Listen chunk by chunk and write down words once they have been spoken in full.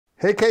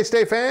Hey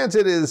K-State fans,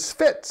 it is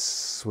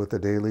Fitz with the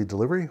Daily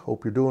Delivery.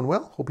 Hope you're doing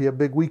well. Hope you have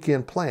big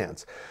weekend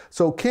plans.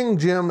 So King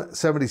Jim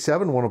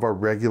 77, one of our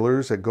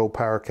regulars at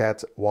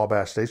GoPowercat's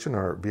Wabash Station,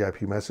 our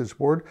VIP message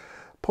board,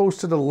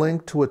 posted a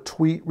link to a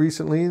tweet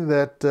recently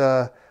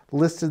that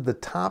listed the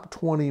top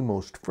 20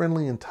 most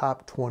friendly and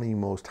top 20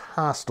 most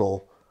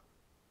hostile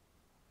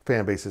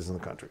fan bases in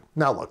the country.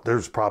 Now look,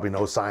 there's probably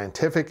no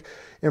scientific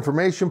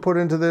information put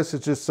into this.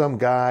 It's just some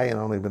guy, and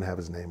I don't even have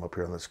his name up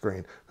here on the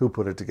screen, who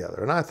put it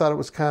together. And I thought it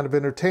was kind of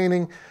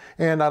entertaining,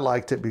 and I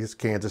liked it because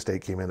Kansas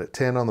State came in at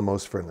 10 on the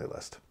most friendly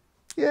list.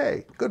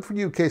 Yay, good for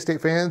you, K-State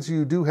fans.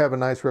 You do have a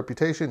nice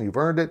reputation. You've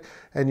earned it,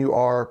 and you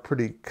are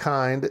pretty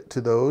kind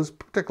to those,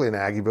 particularly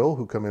in Aggieville,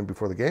 who come in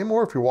before the game.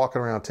 Or if you're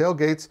walking around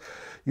tailgates,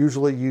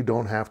 usually you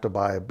don't have to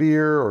buy a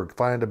beer or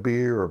find a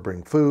beer or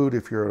bring food.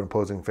 If you're an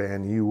opposing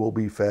fan, you will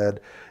be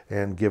fed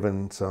and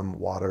given some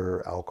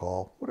water,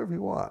 alcohol, whatever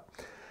you want.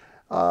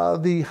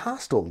 The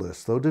hostile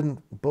list, though,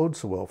 didn't bode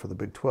so well for the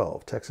Big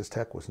 12. Texas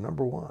Tech was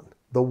number 1.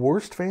 The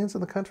worst fans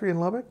in the country in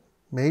Lubbock?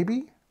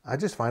 Maybe. I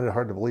just find it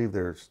hard to believe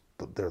they're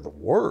the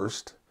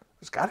worst.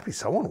 There's got to be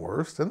someone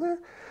worse, isn't there?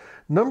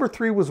 Number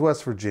 3 was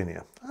West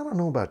Virginia. I don't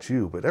know about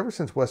you, but ever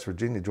since West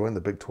Virginia joined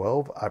the Big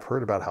 12, I've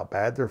heard about how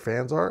bad their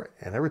fans are,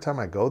 and every time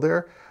I go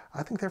there,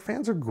 I think their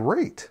fans are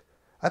great.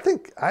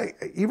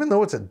 Even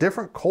though it's a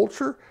different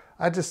culture,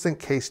 I just think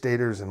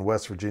K-Staters and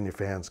West Virginia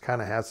fans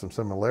kind of have some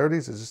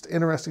similarities. It's just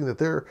interesting that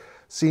they're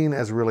seen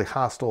as really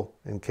hostile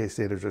and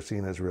K-Staters are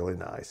seen as really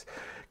nice.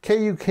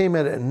 KU came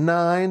in at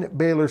 9,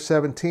 Baylor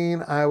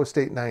 17, Iowa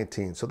State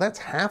 19. So that's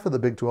half of the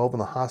Big 12 on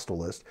the hostile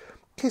list.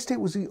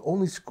 K-State was the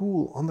only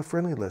school on the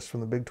friendly list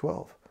from the Big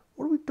 12.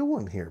 What are we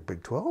doing here,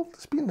 Big 12?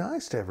 Let's be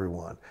nice to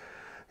everyone.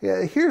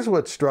 Yeah, here's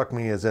what struck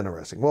me as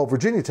interesting. Well,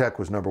 Virginia Tech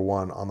was number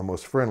 1 on the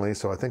most friendly,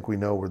 so I think we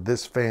know where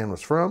this fan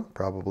was from,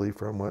 probably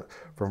from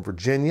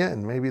Virginia,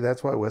 and maybe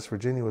that's why West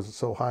Virginia was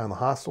so high on the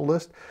hostile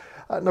list.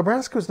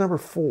 Nebraska was number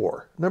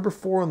 4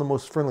 on the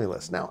most friendly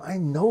list. Now, I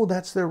know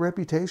that's their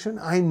reputation.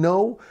 I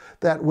know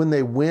that when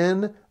they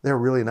win, they're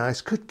really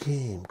nice. Good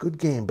game,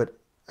 but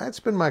that's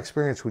been my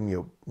experience when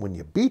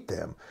you beat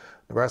them.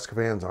 Nebraska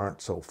fans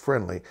aren't so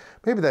friendly.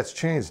 Maybe that's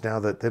changed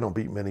now that they don't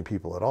beat many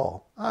people at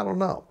all. I don't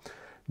know.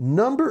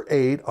 Number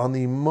 8 on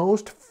the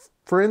most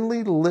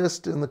friendly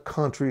list in the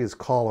country is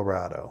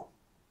Colorado.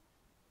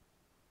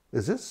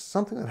 Is this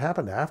something that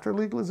happened after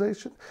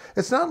legalization?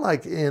 It's not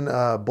like in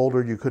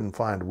Boulder you couldn't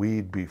find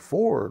weed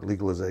before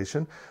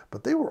legalization,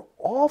 but they were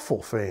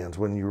awful fans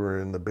when you were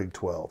in the Big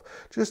 12.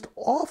 Just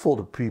awful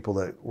to people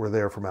that were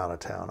there from out of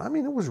town. I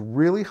mean, it was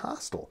really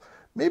hostile.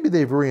 Maybe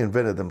they've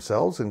reinvented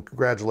themselves, and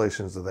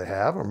congratulations that they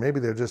have, or maybe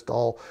they're just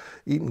all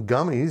eating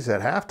gummies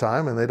at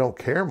halftime and they don't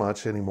care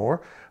much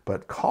anymore.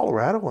 But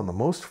Colorado on the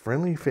most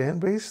friendly fan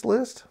base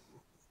list?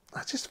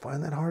 I just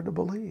find that hard to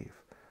believe.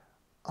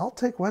 I'll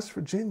take West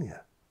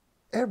Virginia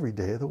every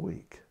day of the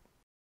week.